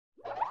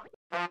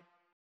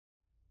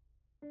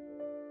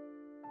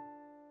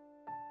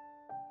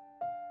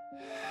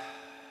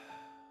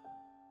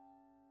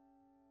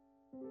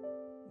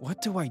What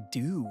do I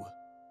do?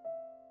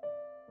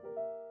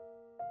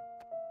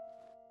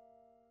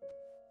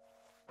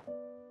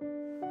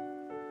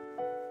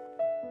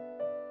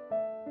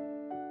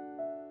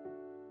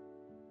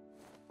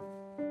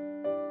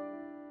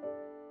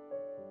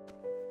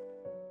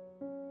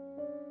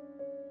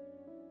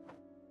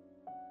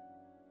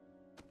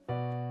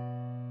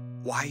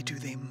 Why do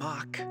they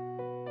mock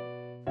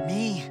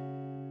me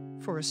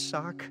for a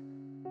sock?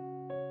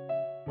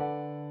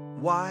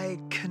 Why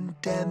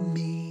condemn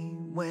me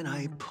when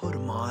I put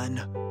 'em on?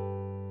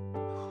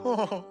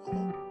 Oh.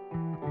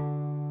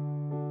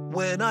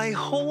 When I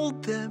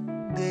hold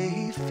them,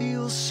 they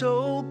feel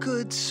so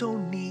good, so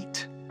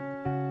neat.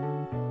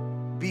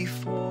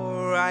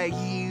 Before I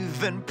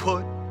even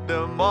put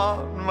them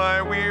on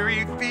my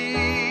weary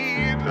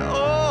feet.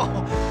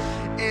 Oh,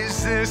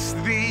 is this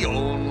the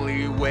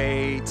only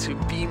way to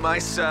be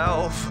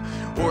myself?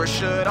 Or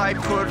should I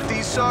put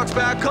these socks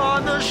back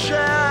on the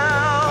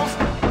shelf?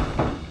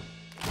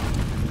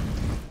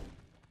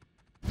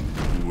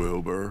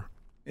 Wilbur?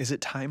 Is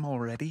it time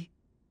already?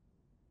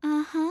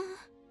 Uh-huh.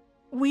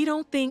 We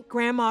don't think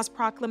Grandma's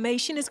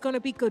proclamation is going to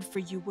be good for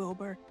you,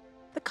 Wilbur.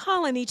 The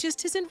colony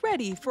just isn't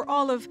ready for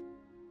all of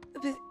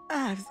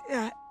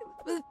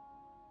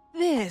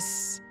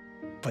this.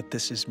 But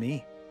this is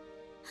me.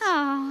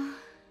 Oh,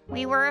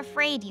 we were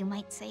afraid you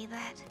might say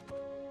that.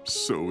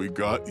 So we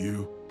got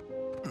you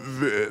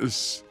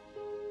this.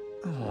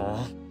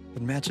 Aw,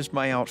 it matches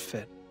my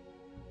outfit.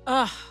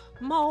 Ugh,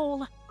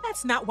 Mole,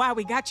 that's not why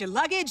we got your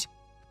luggage.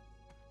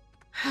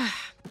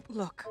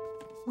 Look,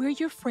 we're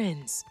your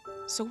friends,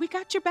 so we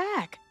got your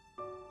back,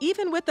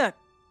 even with a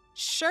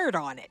shirt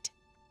on it.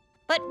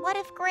 But what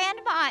if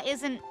Grandma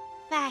isn't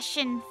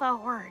fashion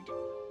forward?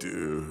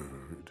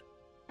 Dude.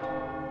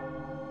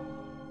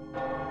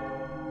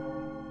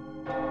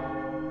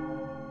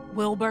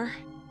 Wilbur,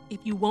 if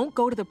you won't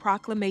go to the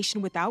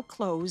proclamation without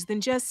clothes, then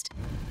just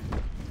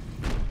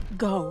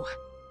go.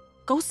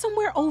 Go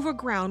somewhere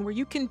overground where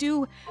you can,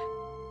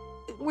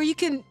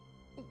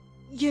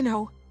 you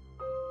know,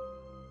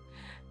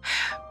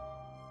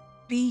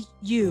 be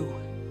you.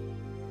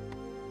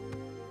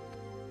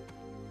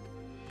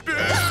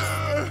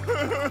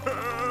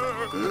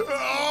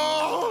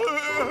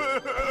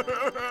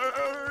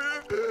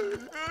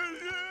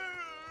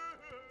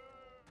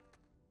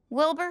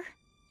 Wilbur,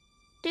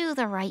 do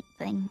the right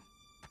thing.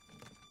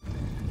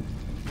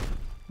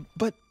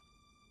 But...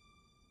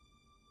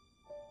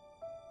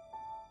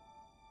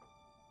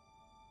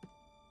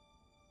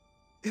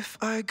 if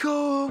I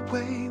go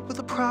away, will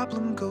the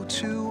problem go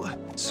too?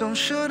 So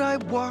should I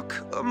walk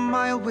a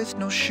mile with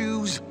no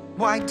shoes?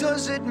 Why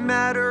does it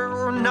matter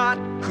or not?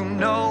 Who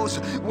knows?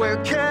 Where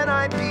can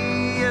I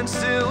be and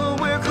still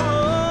wear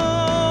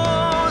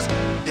clothes?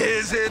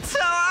 Is it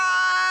time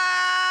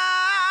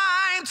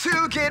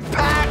to get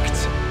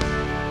packed?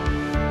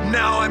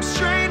 Now I'm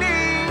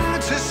straining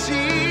to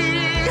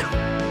see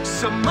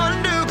some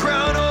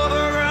underground,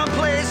 overground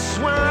place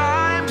where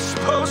I'm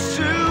supposed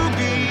to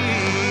be.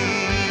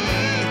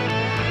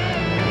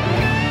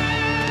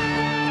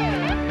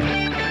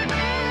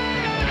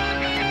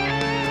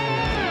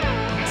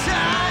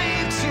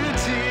 Time to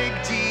dig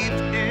deep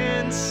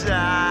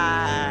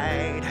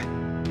inside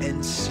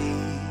and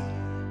see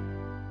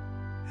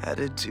how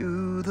to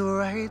do the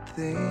right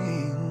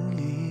thing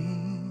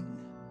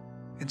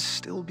and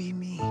still be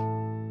me.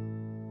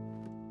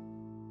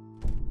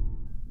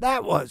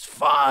 That was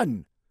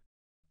fun!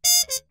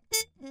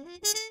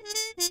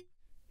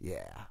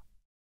 Yeah.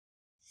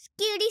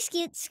 Scooty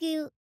scoot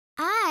scoot.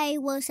 I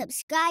will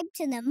subscribe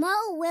to the Mo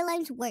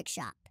Willems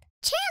Workshop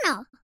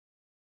channel.